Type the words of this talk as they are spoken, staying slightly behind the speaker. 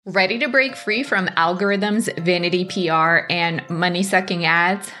Ready to break free from algorithms, vanity PR, and money-sucking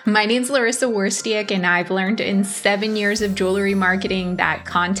ads? My name's Larissa Wurstiak, and I've learned in 7 years of jewelry marketing that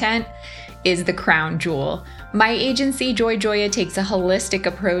content is the crown jewel. My agency, Joy Joya, takes a holistic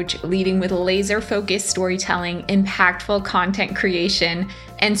approach, leading with laser-focused storytelling, impactful content creation,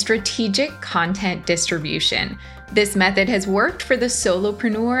 and strategic content distribution. This method has worked for the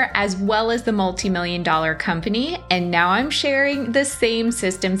solopreneur as well as the multi-million-dollar company, and now I'm sharing the same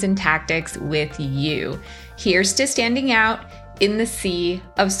systems and tactics with you. Here's to standing out in the sea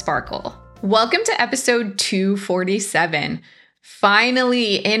of sparkle. Welcome to episode 247.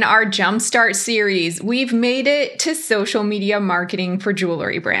 Finally, in our Jumpstart series, we've made it to social media marketing for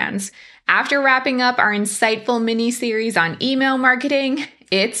jewelry brands. After wrapping up our insightful mini-series on email marketing,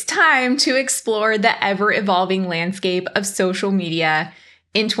 it's time to explore the ever-evolving landscape of social media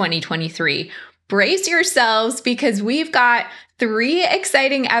in 2023. Brace yourselves because we've got 3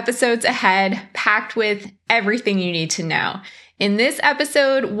 exciting episodes ahead packed with everything you need to know. In this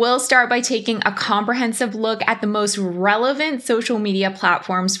episode, we'll start by taking a comprehensive look at the most relevant social media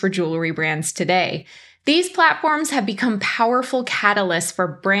platforms for jewelry brands today. These platforms have become powerful catalysts for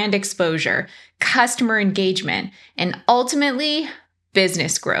brand exposure, customer engagement, and ultimately,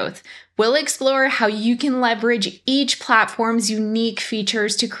 business growth. We'll explore how you can leverage each platform's unique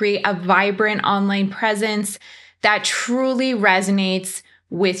features to create a vibrant online presence that truly resonates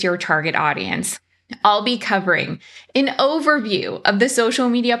with your target audience. I'll be covering an overview of the social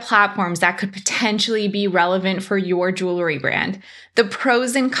media platforms that could potentially be relevant for your jewelry brand, the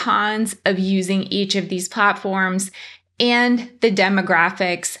pros and cons of using each of these platforms, and the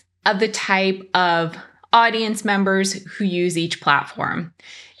demographics of the type of audience members who use each platform.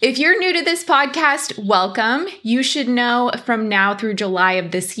 If you're new to this podcast, welcome. You should know from now through July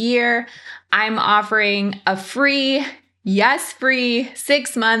of this year, I'm offering a free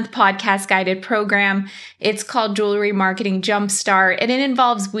 6-month podcast guided program. It's called Jewelry Marketing Jumpstart, and it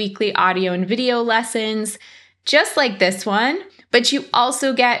involves weekly audio and video lessons, just like this one, but you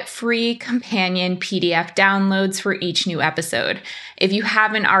also get free companion PDF downloads for each new episode. If you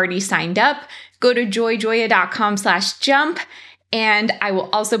haven't already signed up, go to joyjoya.com/jump, and I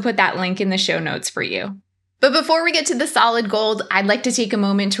will also put that link in the show notes for you. But before we get to the solid gold, I'd like to take a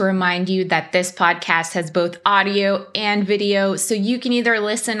moment to remind you that this podcast has both audio and video, so you can either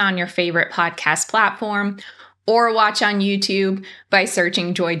listen on your favorite podcast platform or watch on YouTube by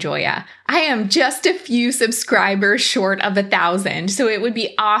searching Joy Joya. I am just a few subscribers short of 1,000, so it would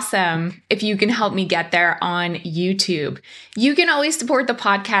be awesome if you can help me get there on YouTube. You can always support the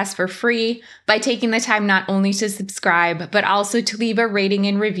podcast for free by taking the time not only to subscribe, but also to leave a rating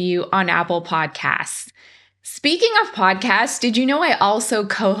and review on Apple Podcasts. Speaking of podcasts, did you know I also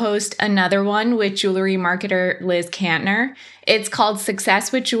co-host another one with jewelry marketer Liz Kantner? It's called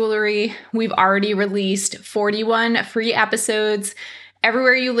Success with Jewelry. We've already released 41 free episodes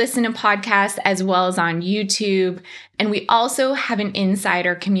everywhere you listen to podcasts, as well as on YouTube. And we also have an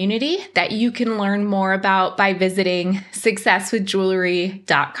insider community that you can learn more about by visiting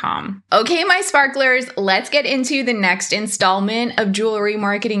successwithjewelry.com. Okay, my sparklers, let's get into the next installment of Jewelry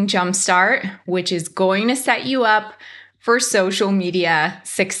Marketing Jumpstart, which is going to set you up for social media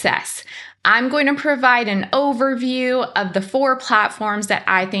success. I'm going to provide an overview of the 4 platforms that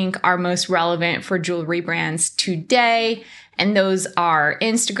I think are most relevant for jewelry brands today. And those are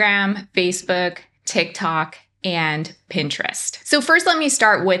Instagram, Facebook, TikTok, and Pinterest. So first, let me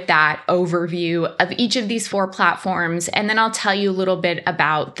start with that overview of each of these 4 platforms, and then I'll tell you a little bit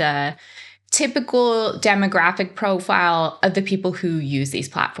about the typical demographic profile of the people who use these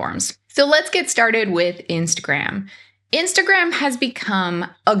platforms. So let's get started with Instagram. Instagram has become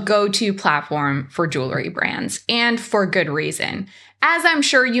a go-to platform for jewelry brands, and for good reason. As I'm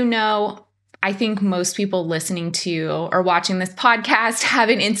sure you know, I think most people listening to or watching this podcast have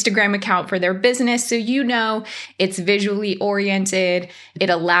an Instagram account for their business, so you know it's visually oriented.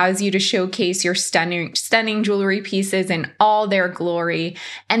 It allows you to showcase your stunning jewelry pieces in all their glory.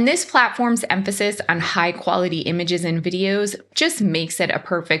 And this platform's emphasis on high-quality images and videos just makes it a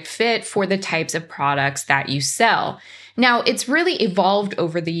perfect fit for the types of products that you sell. Now, it's really evolved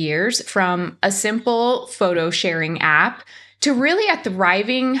over the years from a simple photo sharing app to really a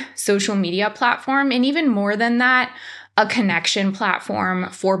thriving social media platform, and even more than that, a connection platform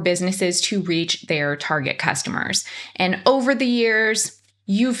for businesses to reach their target customers. And over the years,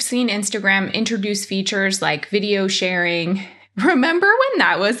 you've seen Instagram introduce features like video sharing. Remember when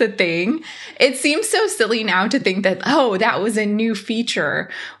that was a thing? It seems so silly now to think that, oh, that was a new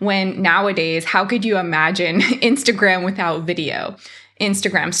feature, when nowadays, how could you imagine Instagram without video?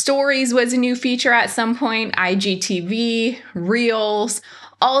 Instagram Stories was a new feature at some point, IGTV, Reels,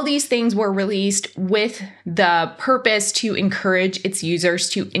 All these things were released with the purpose to encourage its users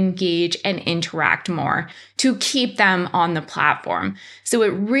to engage and interact more, to keep them on the platform. So it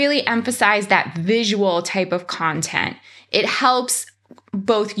really emphasized that visual type of content. It helps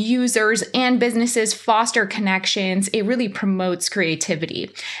both users and businesses foster connections. It really promotes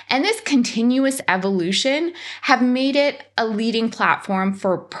creativity. And this continuous evolution have made it a leading platform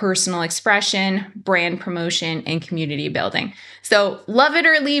for personal expression, brand promotion, and community building. So love it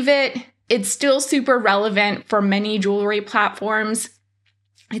or leave it, it's still super relevant for many jewelry platforms.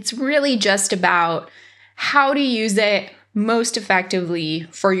 It's really just about how to use it most effectively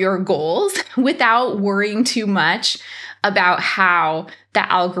for your goals without worrying too much about how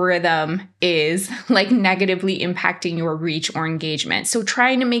the algorithm is negatively impacting your reach or engagement. So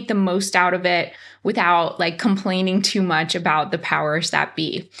trying to make the most out of it without complaining too much about the powers that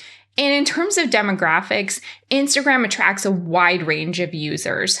be. And in terms of demographics, Instagram attracts a wide range of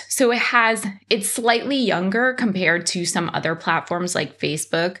users. So it's slightly younger compared to some other platforms like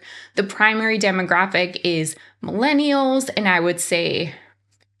Facebook. The primary demographic is millennials, and I would say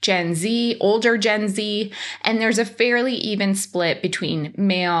Gen Z, older Gen Z, and there's a fairly even split between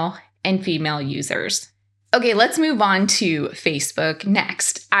male and female users. Okay, let's move on to Facebook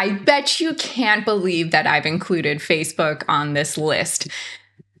next. I bet you can't believe that I've included Facebook on this list.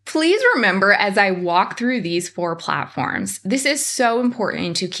 Please remember as I walk through these 4 platforms, this is so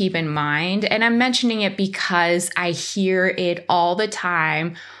important to keep in mind, and I'm mentioning it because I hear it all the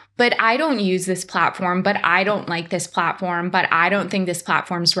time. But I don't use this platform, but I don't like this platform, but I don't think this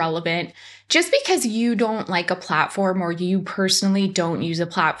platform's relevant. Just because you don't like a platform or you personally don't use a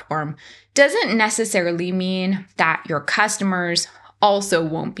platform doesn't necessarily mean that your customers also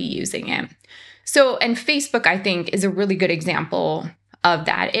won't be using it. So, and Facebook, I think, is a really good example of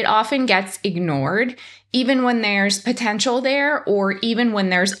that. It often gets ignored, even when there's potential there, or even when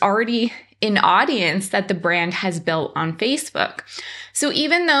there's already an audience that the brand has built on Facebook. So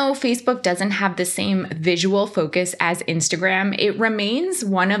even though Facebook doesn't have the same visual focus as Instagram, it remains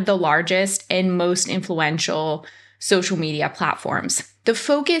one of the largest and most influential social media platforms. The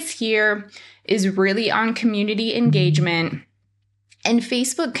focus here is really on community engagement, and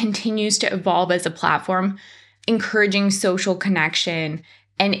Facebook continues to evolve as a platform, encouraging social connection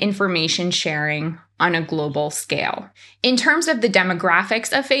and information sharing on a global scale. In terms of the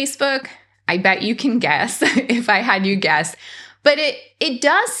demographics of Facebook, I bet you can guess if I had you guess, but it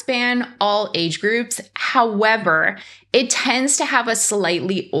does span all age groups. However, it tends to have a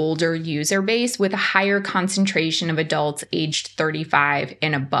slightly older user base with a higher concentration of adults aged 35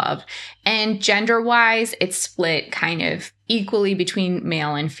 and above. And gender-wise, it's split kind of equally between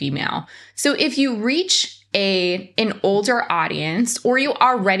male and female. So if you reach an older audience, or you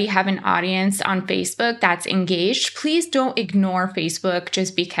already have an audience on Facebook that's engaged, please don't ignore Facebook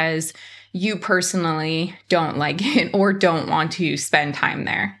just because you personally don't like it or don't want to spend time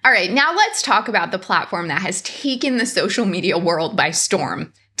there. All right, now let's talk about the platform that has taken the social media world by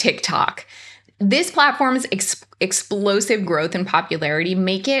storm, TikTok. This platform's explosive growth and popularity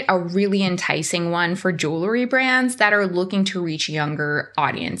make it a really enticing one for jewelry brands that are looking to reach younger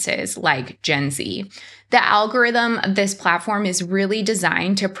audiences like Gen Z. The algorithm of this platform is really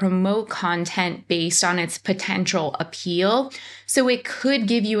designed to promote content based on its potential appeal, so it could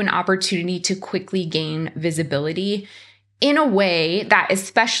give you an opportunity to quickly gain visibility in a way that,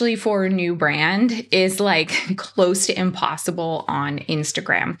 especially for a new brand, is close to impossible on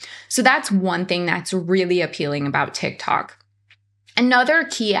Instagram. So that's one thing that's really appealing about TikTok. Another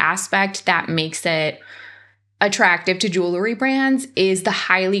key aspect that makes it attractive to jewelry brands is the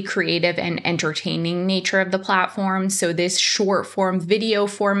highly creative and entertaining nature of the platform. So this short form video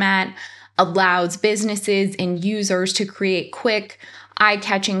format allows businesses and users to create quick,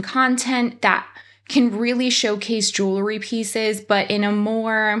 eye-catching content that can really showcase jewelry pieces, but in a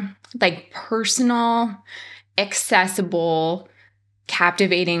more personal, accessible,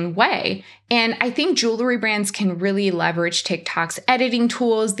 captivating way. And I think jewelry brands can really leverage TikTok's editing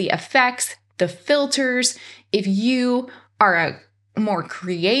tools, the effects, the filters. If you are a more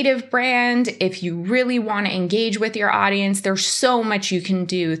creative brand, if you really want to engage with your audience, there's so much you can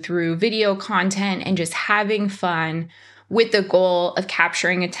do through video content and just having fun with the goal of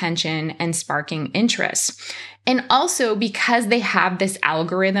capturing attention and sparking interest. And also because they have this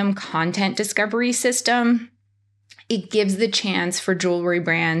algorithm content discovery system, it gives the chance for jewelry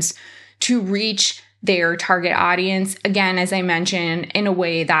brands to reach their target audience, again, as I mentioned, in a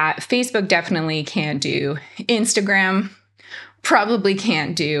way that Facebook definitely can't do. Instagram probably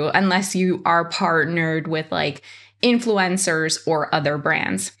can't do unless you are partnered with influencers or other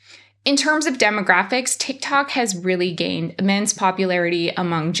brands. In terms of demographics, TikTok has really gained immense popularity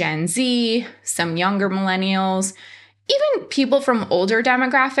among Gen Z, some younger millennials, even people from older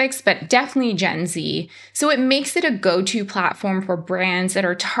demographics, but definitely Gen Z. So it makes it a go-to platform for brands that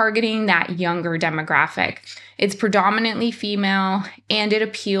are targeting that younger demographic. It's predominantly female, and it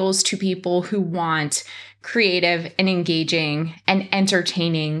appeals to people who want creative and engaging and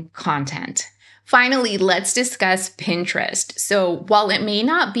entertaining content. Finally, let's discuss Pinterest. So while it may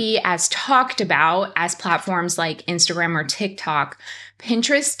not be as talked about as platforms like Instagram or TikTok,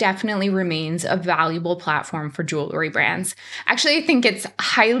 Pinterest definitely remains a valuable platform for jewelry brands. Actually, I think it's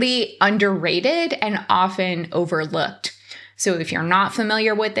highly underrated and often overlooked. So if you're not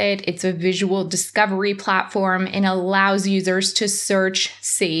familiar with it, it's a visual discovery platform and allows users to search,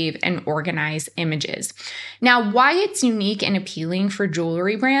 save, and organize images. Now, why it's unique and appealing for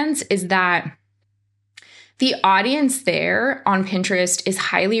jewelry brands is that the audience there on Pinterest is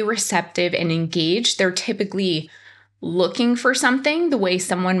highly receptive and engaged. They're typically looking for something the way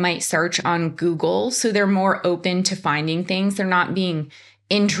someone might search on Google. So they're more open to finding things. They're not being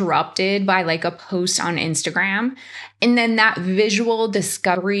interrupted by like a post on Instagram. And then that visual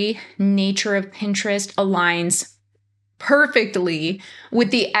discovery nature of Pinterest aligns perfectly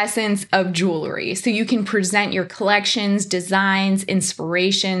with the essence of jewelry. So you can present your collections, designs,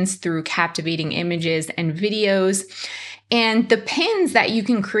 inspirations through captivating images and videos. And the pins that you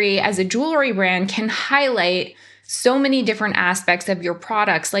can create as a jewelry brand can highlight so many different aspects of your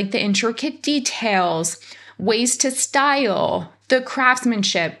products, like the intricate details, ways to style, the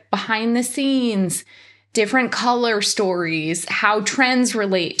craftsmanship, behind the scenes, different color stories, how trends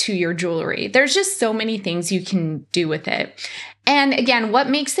relate to your jewelry. There's just so many things you can do with it. And again, what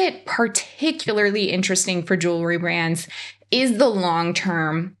makes it particularly interesting for jewelry brands is the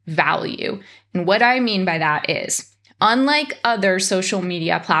long-term value. And what I mean by that is, unlike other social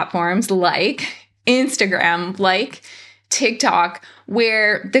media platforms like Instagram, like TikTok,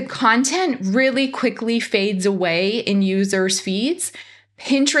 where the content really quickly fades away in users' feeds,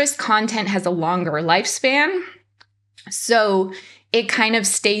 Pinterest content has a longer lifespan, so it kind of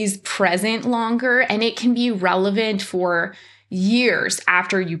stays present longer and it can be relevant for years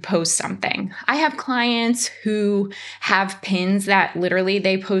after you post something. I have clients who have pins that literally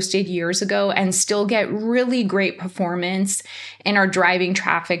they posted years ago and still get really great performance and are driving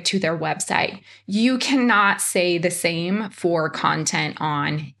traffic to their website. You cannot say the same for content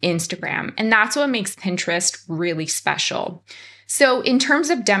on Instagram, and that's what makes Pinterest really special. So in terms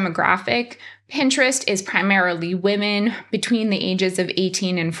of demographic, Pinterest is primarily women between the ages of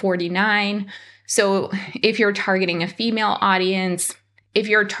 18 and 49. So if you're targeting a female audience, if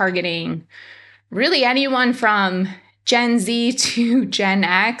you're targeting really anyone from Gen Z to Gen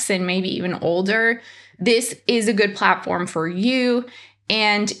X and maybe even older, this is a good platform for you.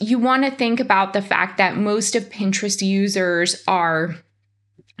 And you want to think about the fact that most of Pinterest users are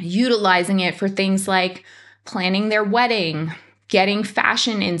utilizing it for things like planning their wedding, getting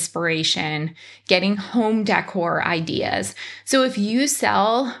fashion inspiration, getting home decor ideas. So if you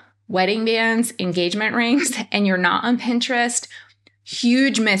sell wedding bands, engagement rings, and you're not on Pinterest,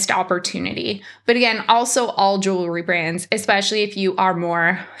 huge missed opportunity. But again, also all jewelry brands, especially if you are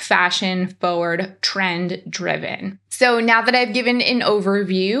more fashion forward, trend driven. So now that I've given an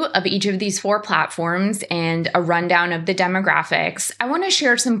overview of each of these 4 platforms and a rundown of the demographics, I want to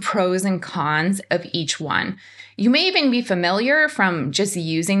share some pros and cons of each one. You may even be familiar from just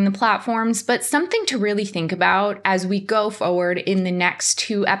using the platforms, but something to really think about as we go forward in the next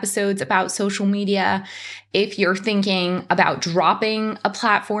 2 episodes about social media. If you're thinking about dropping a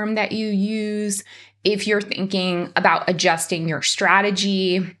platform that you use, if you're thinking about adjusting your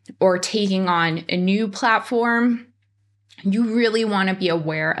strategy or taking on a new platform, you really want to be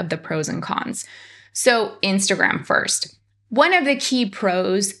aware of the pros and cons. So Instagram first. One of the key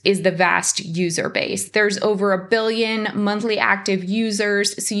pros is the vast user base. There's over 1 billion monthly active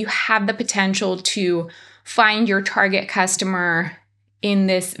users, so you have the potential to find your target customer in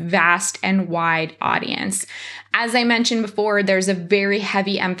this vast and wide audience. As I mentioned before, there's a very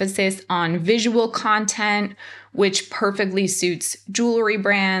heavy emphasis on visual content, which perfectly suits jewelry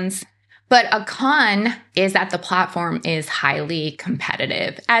brands. But a con is that the platform is highly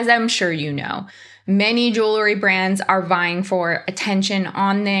competitive, as I'm sure you know. Many jewelry brands are vying for attention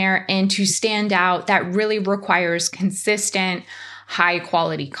on there, and to stand out, that really requires consistent,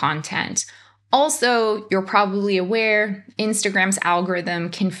 high-quality content. Also, you're probably aware, Instagram's algorithm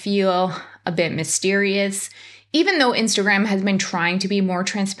can feel a bit mysterious. even though Instagram has been trying to be more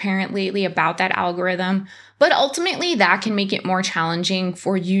transparent lately about that algorithm. But ultimately, that can make it more challenging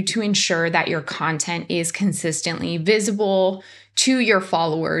for you to ensure that your content is consistently visible to your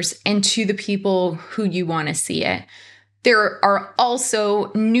followers and to the people who you want to see it. There are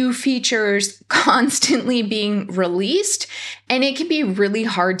also new features constantly being released, and it can be really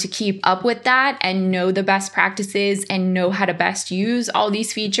hard to keep up with that and know the best practices and know how to best use all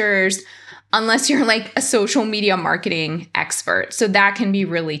these features unless you're like a social media marketing expert. So that can be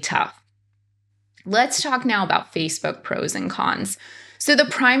really tough. Let's talk now about Facebook pros and cons. So the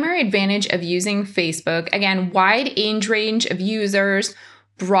primary advantage of using Facebook, again, wide age range of users,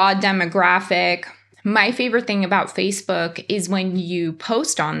 broad demographic. My favorite thing about Facebook is when you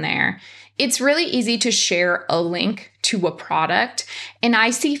post on there, it's really easy to share a link to a product. And I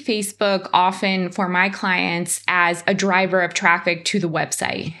see Facebook often for my clients as a driver of traffic to the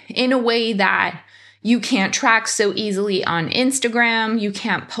website in a way that you can't track so easily on Instagram. You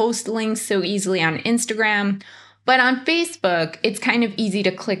can't post links so easily on Instagram. But on Facebook, it's kind of easy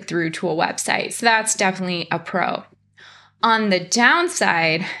to click through to a website. So that's definitely a pro. On the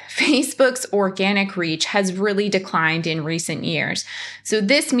downside, Facebook's organic reach has really declined in recent years. So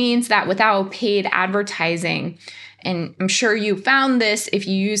this means that without paid advertising, and I'm sure you found this if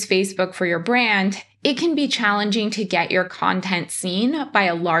you use Facebook for your brand, it can be challenging to get your content seen by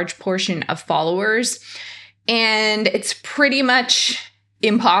a large portion of followers. And it's pretty much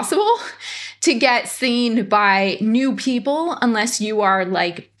impossible to get seen by new people unless you are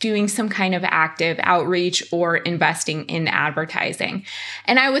like doing some kind of active outreach or investing in advertising.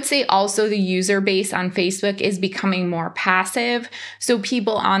 And I would say also the user base on Facebook is becoming more passive. So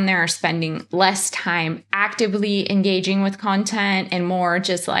people on there are spending less time actively engaging with content and more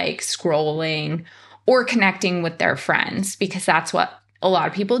just like scrolling or connecting with their friends, because that's what a lot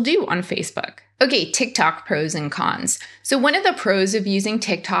of people do on Facebook. Okay, TikTok pros and cons. So one of the pros of using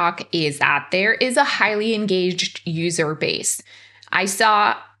TikTok is that there is a highly engaged user base. I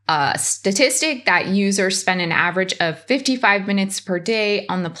saw a statistic that users spend an average of 55 minutes per day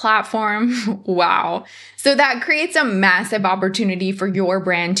on the platform. Wow. So that creates a massive opportunity for your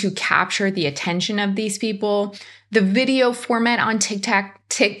brand to capture the attention of these people. The video format on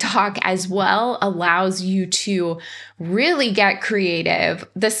TikTok as well allows you to really get creative.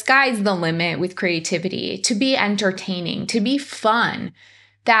 The sky's the limit with creativity, to be entertaining, to be fun,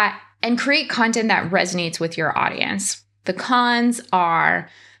 and create content that resonates with your audience. The cons are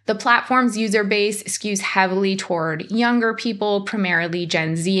the platform's user base skews heavily toward younger people, primarily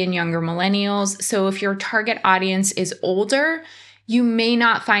Gen Z and younger millennials. So if your target audience is older, you may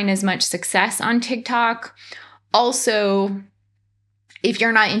not find as much success on TikTok. Also, if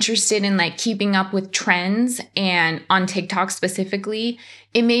you're not interested in like keeping up with trends and on TikTok specifically,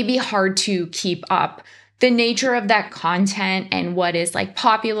 it may be hard to keep up. The nature of that content and what is like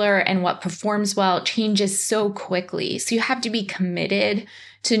popular and what performs well changes so quickly. So you have to be committed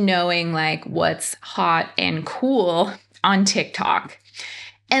to knowing like what's hot and cool on TikTok.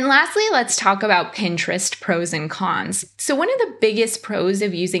 And lastly, let's talk about Pinterest pros and cons. So one of the biggest pros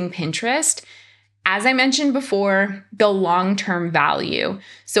of using Pinterest, as I mentioned before, the long-term value.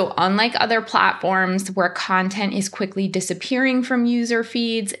 So unlike other platforms where content is quickly disappearing from user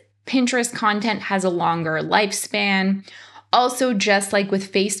feeds, Pinterest content has a longer lifespan. Also, just like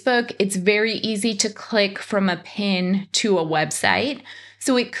with Facebook, it's very easy to click from a pin to a website.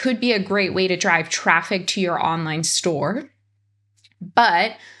 So it could be a great way to drive traffic to your online store.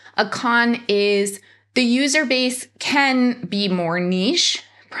 But a con is the user base can be more niche,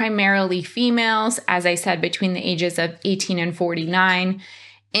 primarily females, as I said, between the ages of 18 and 49.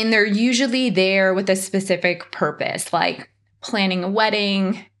 And they're usually there with a specific purpose, like planning a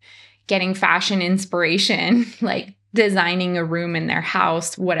wedding, getting fashion inspiration, like designing a room in their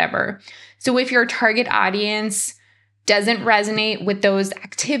house, whatever. So if your target audience doesn't resonate with those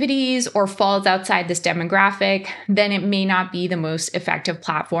activities or falls outside this demographic, then it may not be the most effective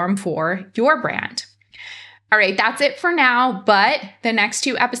platform for your brand. All right, that's it for now, but the next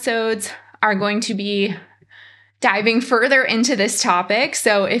 2 episodes are going to be diving further into this topic.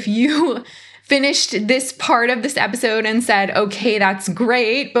 So if you finished this part of this episode and said, okay, that's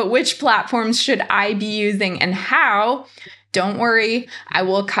great, but which platforms should I be using and how? Don't worry, I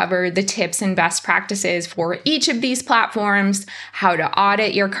will cover the tips and best practices for each of these platforms, how to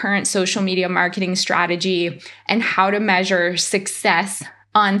audit your current social media marketing strategy, and how to measure success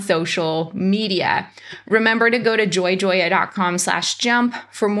on social media. Remember to go to joyjoya.com/jump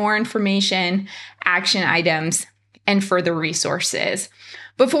for more information, action items, and for the resources.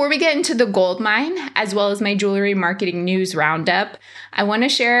 Before we get into the gold mine, as well as my jewelry marketing news roundup, I want to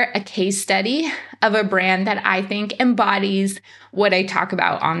share a case study of a brand that I think embodies what I talk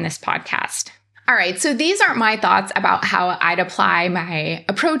about on this podcast. All right, so these are my thoughts about how I'd apply my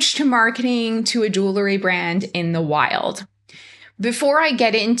approach to marketing to a jewelry brand in the wild. Before I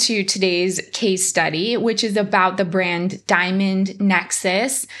get into today's case study, which is about the brand Diamond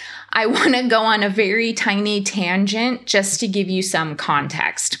Nexus, I want to go on a very tiny tangent just to give you some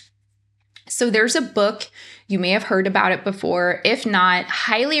context. So there's a book, you may have heard about it before. If not,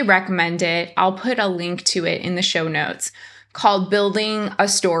 highly recommend it. I'll put a link to it in the show notes, called Building a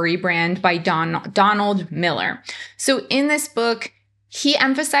Story Brand by Donald Miller. So in this book, he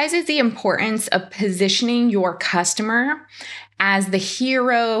emphasizes the importance of positioning your customer as the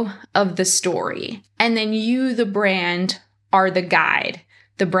hero of the story. And then you, the brand, are the guide.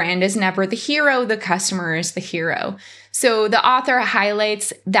 The brand is never the hero, the customer is the hero. So the author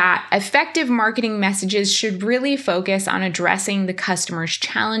highlights that effective marketing messages should really focus on addressing the customer's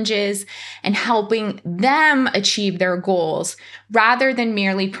challenges and helping them achieve their goals rather than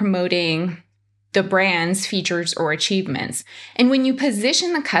merely promoting the brand's features or achievements. And when you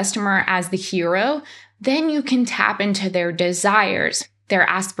position the customer as the hero, then you can tap into their desires, their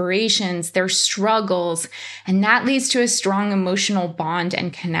aspirations, their struggles, and that leads to a strong emotional bond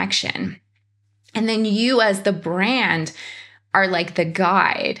and connection. And then you as the brand are like the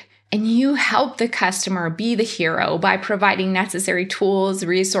guide, and you help the customer be the hero by providing necessary tools,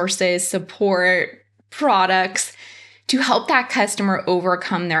 resources, support, products to help that customer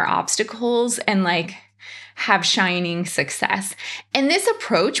overcome their obstacles and have shining success. And this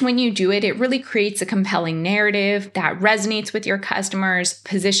approach, when you do it, it really creates a compelling narrative that resonates with your customers,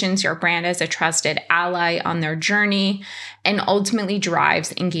 positions your brand as a trusted ally on their journey, and ultimately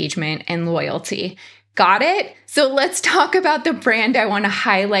drives engagement and loyalty. Got it? So let's talk about the brand I want to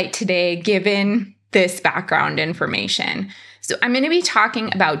highlight today, given this background information. So I'm going to be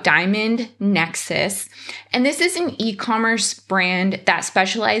talking about Diamond Nexus, and this is an e-commerce brand that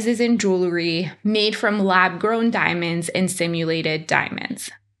specializes in jewelry made from lab-grown diamonds and simulated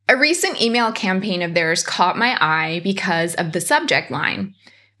diamonds. A recent email campaign of theirs caught my eye because of the subject line,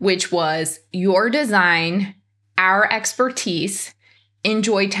 which was, "Your design, our expertise,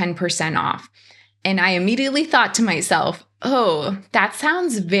 enjoy 10% off." And I immediately thought to myself, oh, that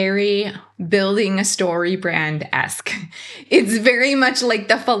sounds very building a story brand-esque. It's very much like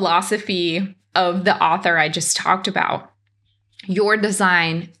the philosophy of the author I just talked about. Your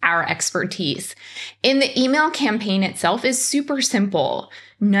design, our expertise. In the email campaign itself is super simple,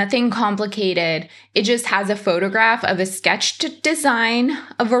 nothing complicated. It just has a photograph of a sketched design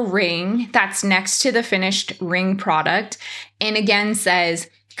of a ring that's next to the finished ring product, and again says,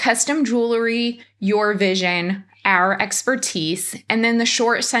 custom jewelry, your vision, our expertise, and then the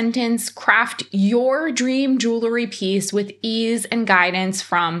short sentence, craft your dream jewelry piece with ease and guidance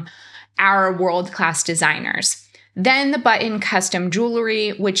from our world-class designers. Then the button custom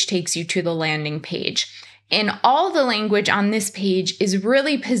jewelry, which takes you to the landing page. And all the language on this page is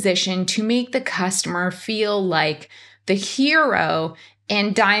really positioned to make the customer feel like the hero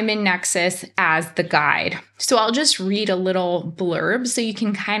and Diamond Nexus as the guide. So I'll just read a little blurb so you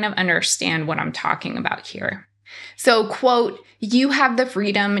can kind of understand what I'm talking about here. So, quote, "You have the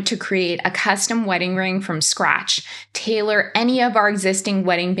freedom to create a custom wedding ring from scratch, tailor any of our existing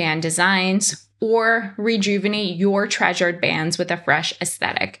wedding band designs, or rejuvenate your treasured bands with a fresh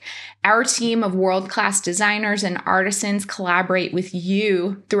aesthetic. Our team of world-class designers and artisans collaborate with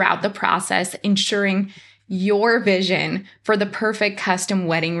you throughout the process, ensuring your vision for the perfect custom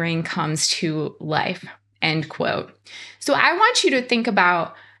wedding ring comes to life," end quote. So I want you to think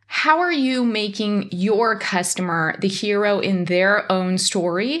about, how are you making your customer the hero in their own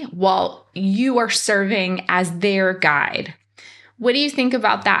story while you are serving as their guide? What do you think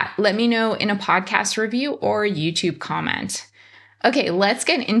about that? Let me know in a podcast review or YouTube comment. Okay, let's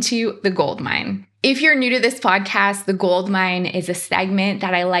get into the gold mine. If you're new to this podcast, the gold mine is a segment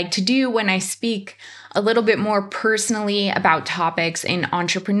that I like to do when I speak a little bit more personally about topics in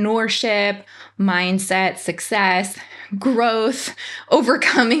entrepreneurship, mindset, success, growth,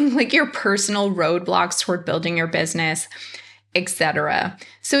 overcoming your personal roadblocks toward building your business, etc.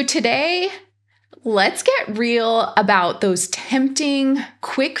 So today, let's get real about those tempting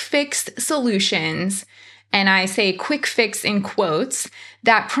quick fix solutions, and I say quick fix in quotes,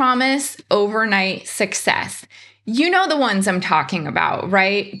 that promise overnight success. You know the ones I'm talking about,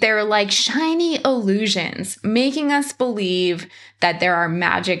 right? They're like shiny illusions, making us believe that there are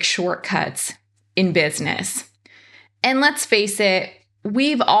magic shortcuts in business. And let's face it,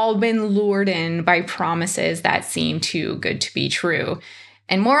 we've all been lured in by promises that seem too good to be true.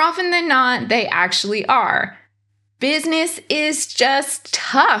 And more often than not, they actually are. Business is just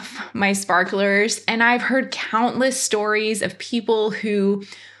tough, my sparklers, and I've heard countless stories of people who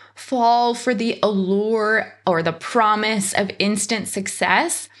fall for the allure or the promise of instant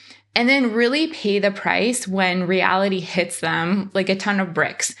success and then really pay the price when reality hits them like a ton of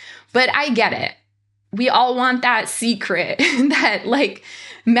bricks. But I get it. We all want that secret, that like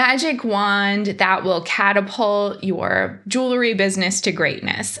magic wand that will catapult your jewelry business to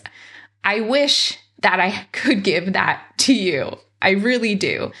greatness. I wish that I could give that to you. I really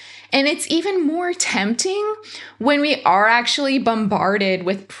do. And it's even more tempting when we are actually bombarded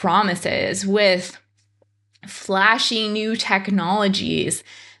with promises, with flashy new technologies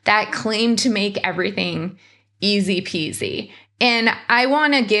that claim to make everything easy peasy. And I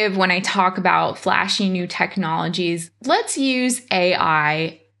want to give, when I talk about flashy new technologies, let's use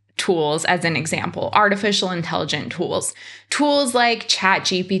AI tools as an example, artificial intelligence tools like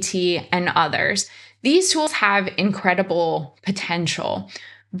ChatGPT and others. These tools have incredible potential,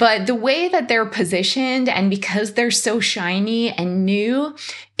 but the way that they're positioned and because they're so shiny and new,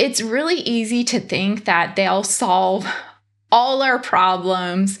 it's really easy to think that they'll solve all our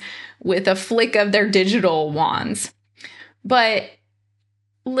problems with a flick of their digital wands. But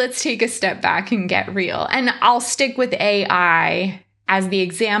let's take a step back and get real. And I'll stick with AI as the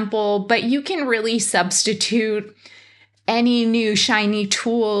example, but you can really substitute any new shiny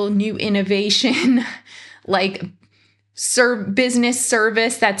tool, new innovation, like business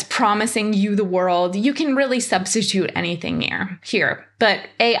service that's promising you the world. You can really substitute anything here. But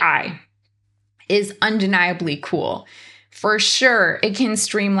AI is undeniably cool. For sure, it can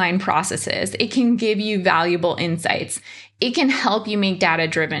streamline processes. It can give you valuable insights. It can help you make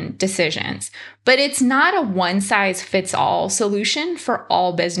data-driven decisions. But it's not a one-size-fits-all solution for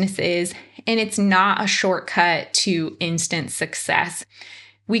all businesses, and it's not a shortcut to instant success.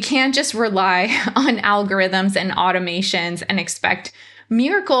 We can't just rely on algorithms and automations and expect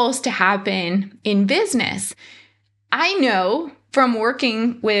miracles to happen in business. I know from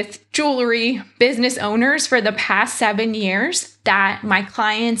working with jewelry business owners for the past 7 years that my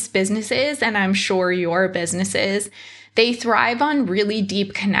clients' businesses, and I'm sure your businesses, they thrive on really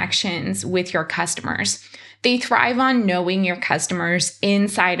deep connections with your customers. They thrive on knowing your customers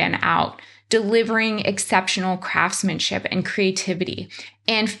inside and out, delivering exceptional craftsmanship and creativity.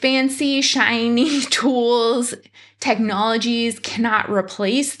 And fancy, shiny tools, technologies cannot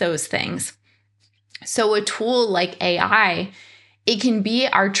replace those things. So a tool like AI, it can be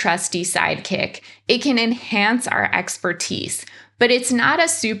our trusty sidekick. It can enhance our expertise, but it's not a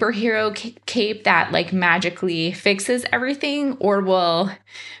superhero cape that like magically fixes everything or will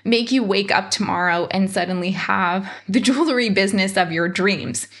make you wake up tomorrow and suddenly have the jewelry business of your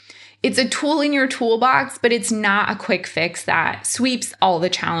dreams. It's a tool in your toolbox, but it's not a quick fix that sweeps all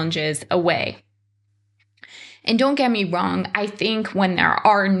the challenges away. And don't get me wrong, I think when there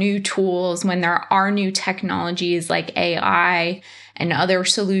are new tools, when there are new technologies like AI and other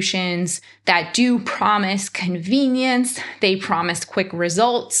solutions that do promise convenience, they promise quick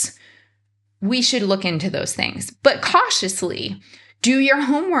results, we should look into those things. But cautiously, do your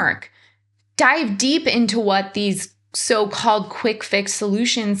homework. Dive deep into what these so-called quick fix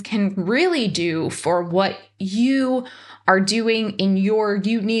solutions can really do for what you are doing in your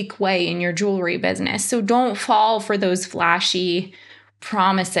unique way in your jewelry business. So don't fall for those flashy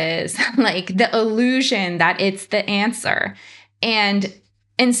promises, like the illusion that it's the answer. And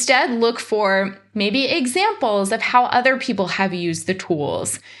instead look for maybe examples of how other people have used the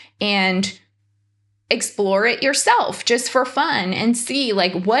tools and explore it yourself just for fun and see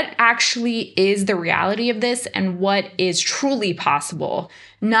like what actually is the reality of this and what is truly possible,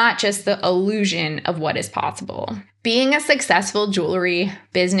 not just the illusion of what is possible. Being a successful jewelry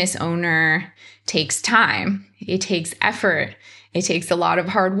business owner takes time. It takes effort. It takes a lot of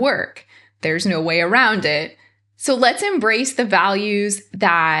hard work. There's no way around it. So let's embrace the values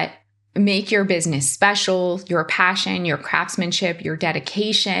that make your business special, your passion, your craftsmanship, your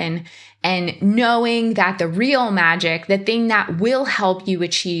dedication, and knowing that the real magic, the thing that will help you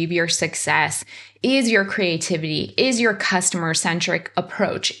achieve your success, is your creativity, is your customer-centric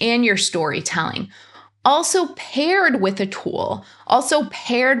approach, and your storytelling. Also paired with a tool, also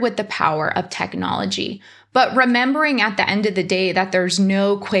paired with the power of technology. But remembering at the end of the day that there's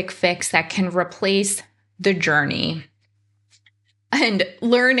no quick fix that can replace the journey and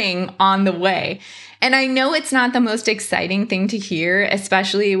learning on the way. And I know it's not the most exciting thing to hear,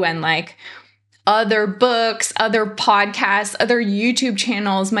 especially when like other books, other podcasts, other YouTube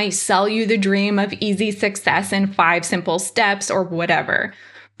channels might sell you the dream of easy success in 5 simple steps or whatever.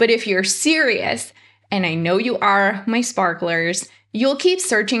 But if you're serious, and I know you are, my sparklers, you'll keep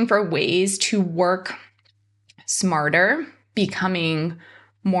searching for ways to work smarter, becoming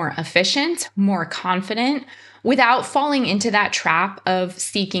more efficient, more confident, without falling into that trap of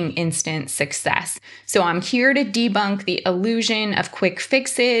seeking instant success. So I'm here to debunk the illusion of quick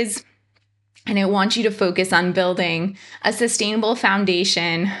fixes, and I want you to focus on building a sustainable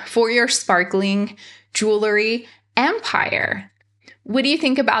foundation for your sparkling jewelry empire. What do you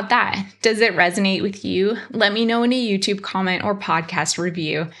think about that? Does it resonate with you? Let me know in a YouTube comment or podcast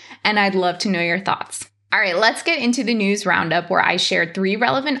review, and I'd love to know your thoughts. All right, let's get into the news roundup where I shared 3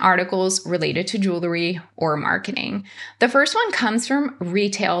 relevant articles related to jewelry or marketing. The first one comes from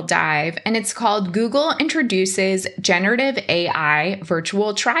Retail Dive, and it's called Google Introduces Generative AI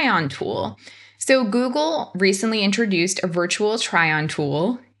Virtual Try-On Tool. So Google recently introduced a virtual try-on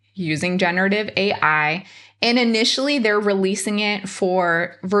tool using generative AI, and initially they're releasing it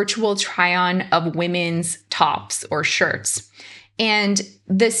for virtual try-on of women's tops or shirts. And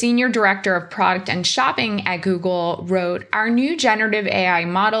the senior director of product and shopping at Google wrote, "Our new generative AI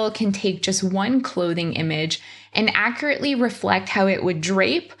model can take just one clothing image and accurately reflect how it would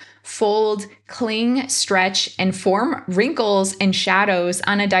drape, fold, cling, stretch, and form wrinkles and shadows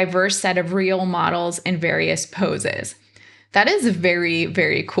on a diverse set of real models in various poses." That is very,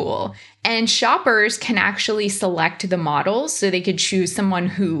 very cool. And shoppers can actually select the models, so they could choose someone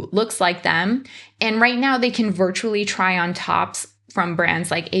who looks like them. And right now they can virtually try on tops from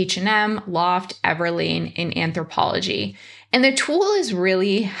brands like H&M, Loft, Everlane, and Anthropologie. And the tool is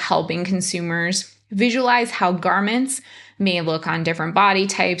really helping consumers visualize how garments may look on different body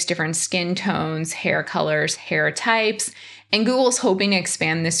types, different skin tones, hair colors, hair types. And Google's hoping to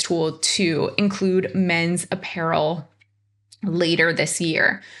expand this tool to include men's apparel later this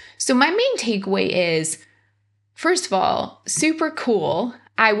year. So my main takeaway is, first of all, super cool.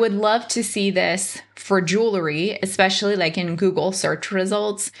 I would love to see this for jewelry, especially like in Google search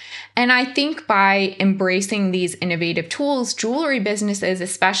results. And I think by embracing these innovative tools, jewelry businesses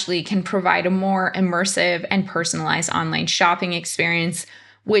especially can provide a more immersive and personalized online shopping experience,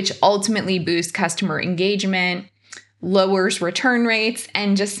 which ultimately boosts customer engagement, lowers return rates,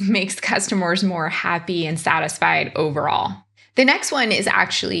 and just makes customers more happy and satisfied overall. The next one is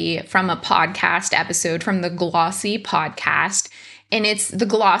actually from a podcast episode from the Glossy podcast, and it's the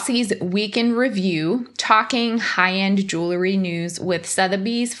Glossy's Week in Review, talking high-end jewelry news with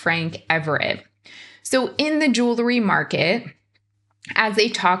Sotheby's Frank Everett. So in the jewelry market, as they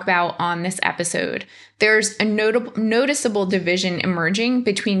talk about on this episode, there's a noticeable division emerging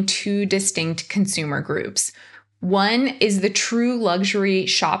between 2 distinct consumer groups. One is the true luxury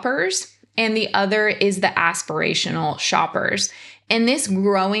shoppers, and the other is the aspirational shoppers. And this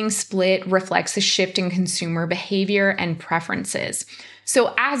growing split reflects a shift in consumer behavior and preferences.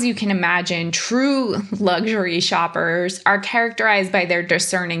 So as you can imagine, true luxury shoppers are characterized by their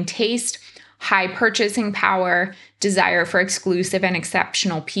discerning taste, high purchasing power, desire for exclusive and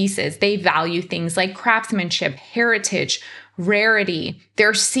exceptional pieces. They value things like craftsmanship, heritage, rarity.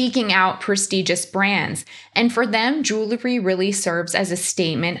 They're seeking out prestigious brands. And for them, jewelry really serves as a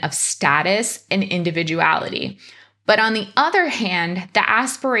statement of status and individuality. But on the other hand, the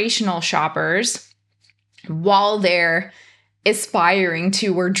aspirational shoppers, while they're aspiring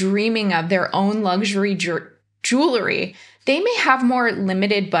to or dreaming of their own luxury jewelry, they may have more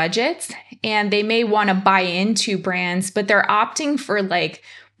limited budgets and they may want to buy into brands, but they're opting for like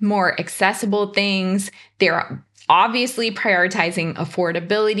more accessible things. They're obviously prioritizing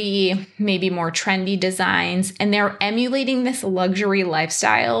affordability, maybe more trendy designs, and they're emulating this luxury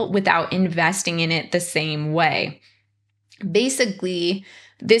lifestyle without investing in it the same way. Basically,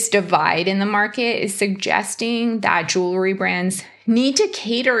 this divide in the market is suggesting that jewelry brands need to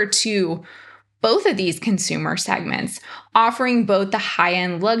cater to both of these consumer segments, offering both the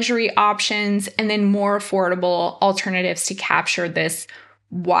high-end luxury options and then more affordable alternatives to capture this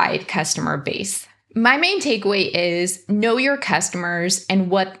wide customer base. My main takeaway is know your customers and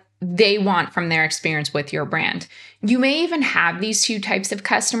what they want from their experience with your brand. You may even have these 2 types of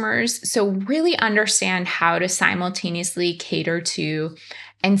customers, so really understand how to simultaneously cater to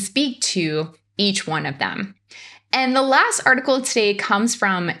and speak to each one of them. And the last article today comes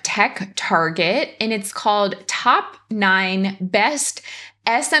from TechTarget, and it's called Top 9 Best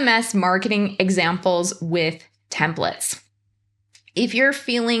SMS Marketing Examples with Templates. If you're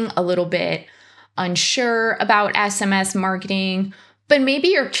feeling a little bit unsure about SMS marketing, but maybe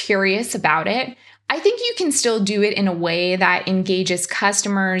you're curious about it, I think you can still do it in a way that engages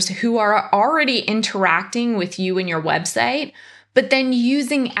customers who are already interacting with you and your website, but then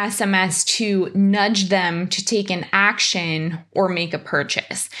using SMS to nudge them to take an action or make a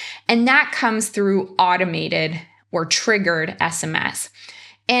purchase. And that comes through automated or triggered SMS.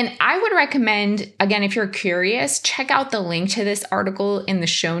 And I would recommend, again, if you're curious, check out the link to this article in the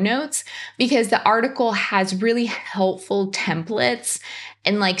show notes, because the article has really helpful templates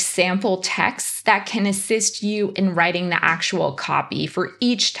and like sample texts that can assist you in writing the actual copy for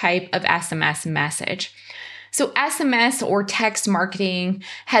each type of SMS message. So SMS or text marketing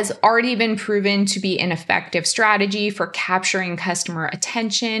has already been proven to be an effective strategy for capturing customer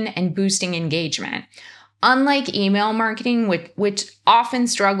attention and boosting engagement. Unlike email marketing, which often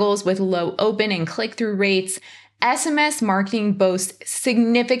struggles with low open and click-through rates, SMS marketing boasts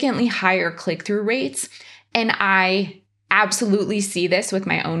significantly higher click-through rates, and I absolutely see this with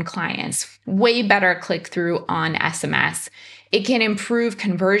my own clients. Way better click-through on SMS. It can improve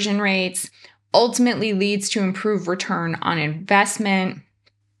conversion rates, ultimately leads to improved return on investment,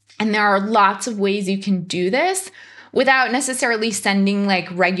 and there are lots of ways you can do this without necessarily sending like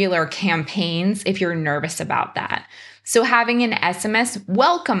regular campaigns if you're nervous about that. So having an SMS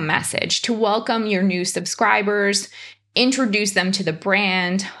welcome message to welcome your new subscribers, introduce them to the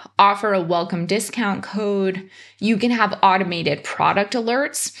brand, offer a welcome discount code. You can have automated product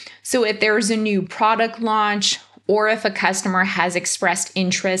alerts. So if there's a new product launch, or if a customer has expressed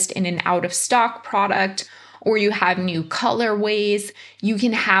interest in an out of stock product, or you have new colorways, you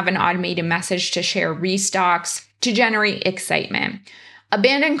can have an automated message to share restocks to generate excitement.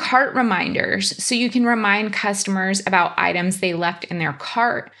 Abandoned cart reminders, so you can remind customers about items they left in their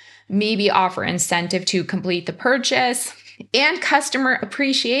cart, maybe offer incentive to complete the purchase, and customer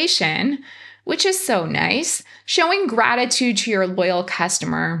appreciation, which is so nice, showing gratitude to your loyal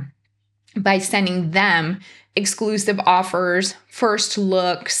customer by sending them exclusive offers, first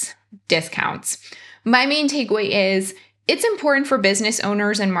looks, discounts. My main takeaway is it's important for business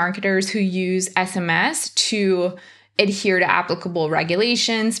owners and marketers who use SMS to adhere to applicable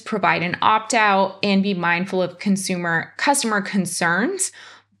regulations, provide an opt-out, and be mindful of customer concerns.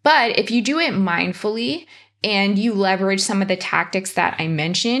 But if you do it mindfully and you leverage some of the tactics that I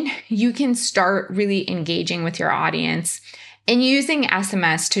mentioned, you can start really engaging with your audience and using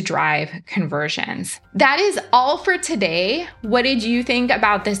SMS to drive conversions. That is all for today. What did you think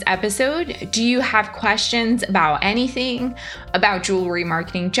about this episode? Do you have questions about anything about Jewelry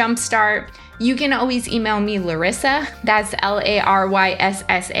Marketing Jumpstart? You can always email me, Larissa, that's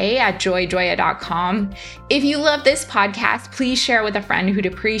LARYSSA @joyjoya.com. If you love this podcast, please share it with a friend who'd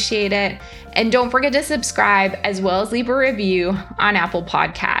appreciate it. And don't forget to subscribe as well as leave a review on Apple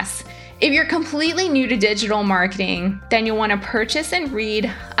Podcasts. If you're completely new to digital marketing, then you'll want to purchase and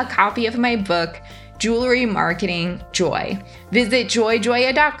read a copy of my book, Jewelry Marketing Joy. Visit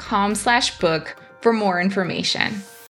joyjoya.com/book for more information.